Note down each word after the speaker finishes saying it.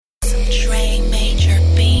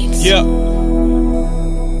Yep.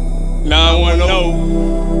 910.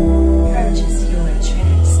 Purchase your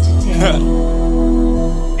tracks today.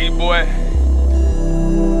 Hey boy.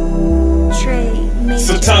 Trade.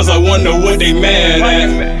 Sometimes I wonder what they mad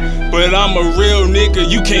at, but I'm a real nigga,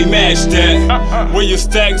 you can't match that. Where your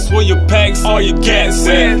stacks, where your packs, all your gats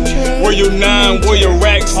at? Where your 9, where your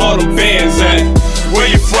racks, all the bands at? Where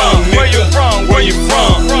you from, nigga? Where you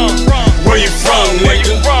from? Where you from,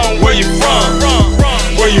 nigga? Where you from?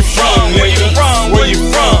 Where you from, nigga? Where you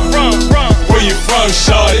from? Where you from,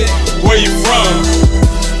 shawty? Where you from?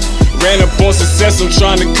 Ran up on success, I'm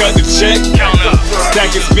trying to cut the check.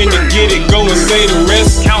 Stack and spin to get it, go and say the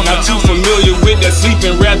rest. Not too familiar with that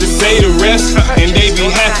sleeping, rather say the rest. And they be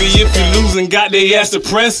happy if you lose and got their ass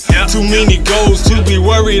depressed. Too many goals to be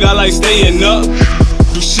worried, I like staying up.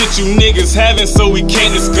 Do shit you niggas haven't, so we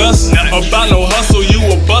can't discuss. About no hustle, you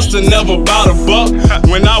a buster, never bout a buck.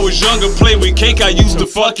 When I was younger, play with cake, I used to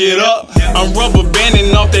fuck it up. I'm rubber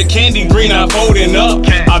banding off that candy green, I'm holding up.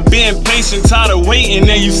 I been patient, tired of waiting,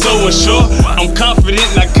 and you so unsure. I'm confident,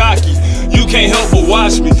 not cocky. You can't help but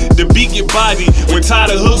watch me. The beat get body. When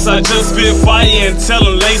tired of hooks, I just spit fire and tell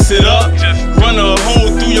them lace it up. Run a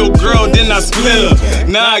hole through your girl, then I split her.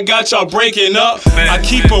 Now I got y'all breaking up. I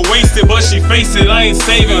keep her wasted, but she face it, I ain't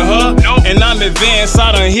saving her. And I'm advanced,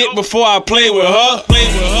 I done hit before I play with her.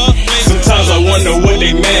 Sometimes I wonder what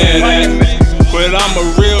they mad at, but I'm a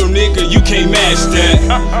real nigga, you can't match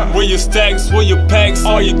that. Where your stacks, where your packs,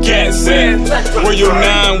 all your gats at? Where your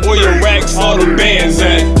 9, where your racks, all the bands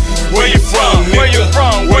at? Where you from, nigga? Where you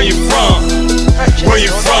from? Where you from? Where you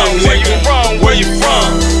from, nigga? Where you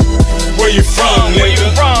from? Where you from, nigga?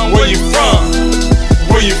 Where you from?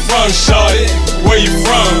 Where you from, shawty? Where you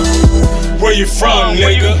from? Where you from,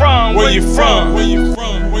 nigga? Where you from? Where you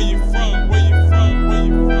from? Where you from? Where you from? Where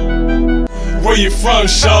you from? Where you from,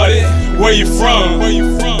 shawty? Where you from? Where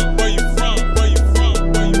you from?